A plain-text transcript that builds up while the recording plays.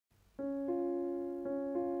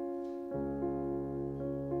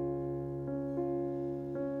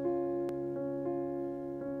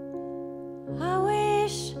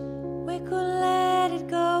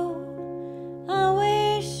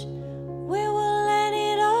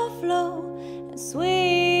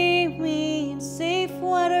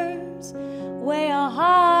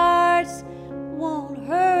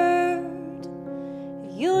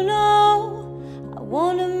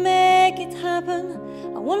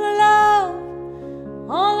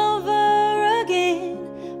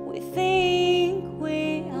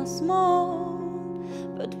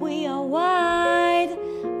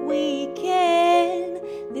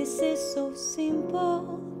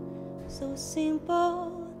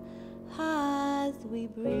simple as we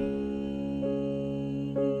breathe.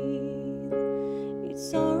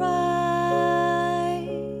 It's alright,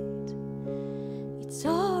 it's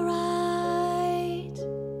alright,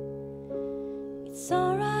 it's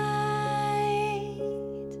alright,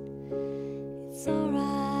 it's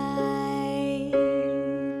alright.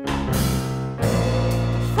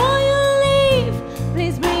 Before you leave,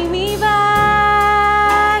 please bring me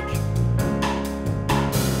back.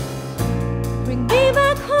 Bring me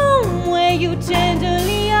back home where you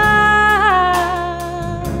tenderly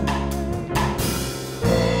are.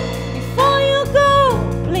 Before you go,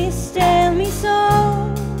 please tell me so.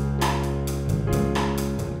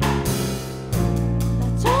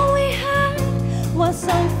 That's all we had was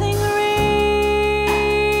something real.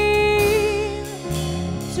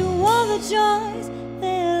 To all the joys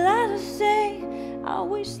they let us stay, I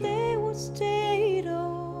wish they would stay at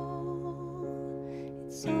all.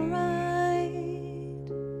 It's alright,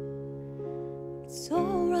 it's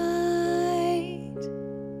alright,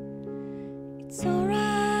 it's alright.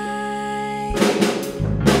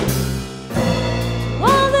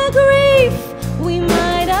 All the grief we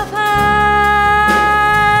might have had,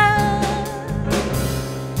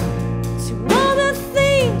 to all the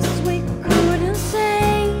things we couldn't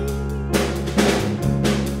say,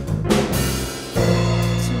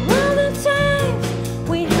 to all the times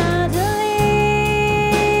we had to leave,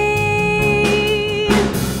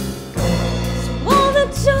 to all the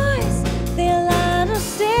joys they let us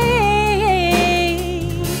stay,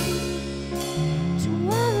 to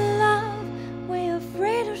all the love we're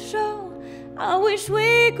afraid to show, I wish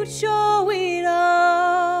we could show it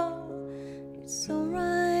all. It's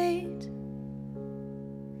alright,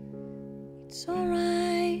 it's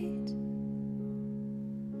alright,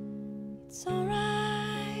 it's alright.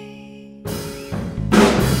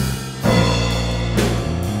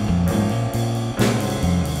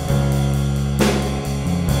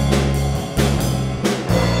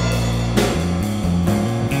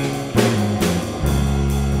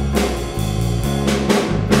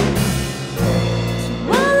 To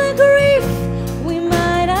all the grief we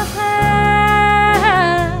might have had,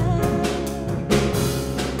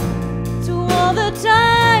 to all the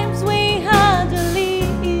times we had to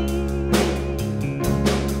leave,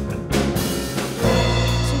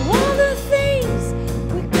 to all the things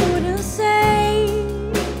we couldn't say,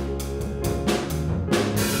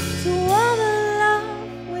 to all the love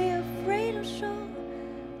we're afraid to show,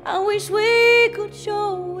 I wish we could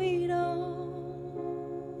show it all.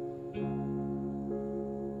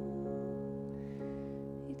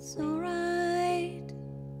 It's alright,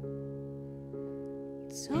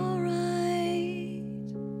 it's alright,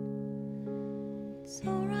 it's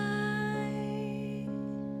alright.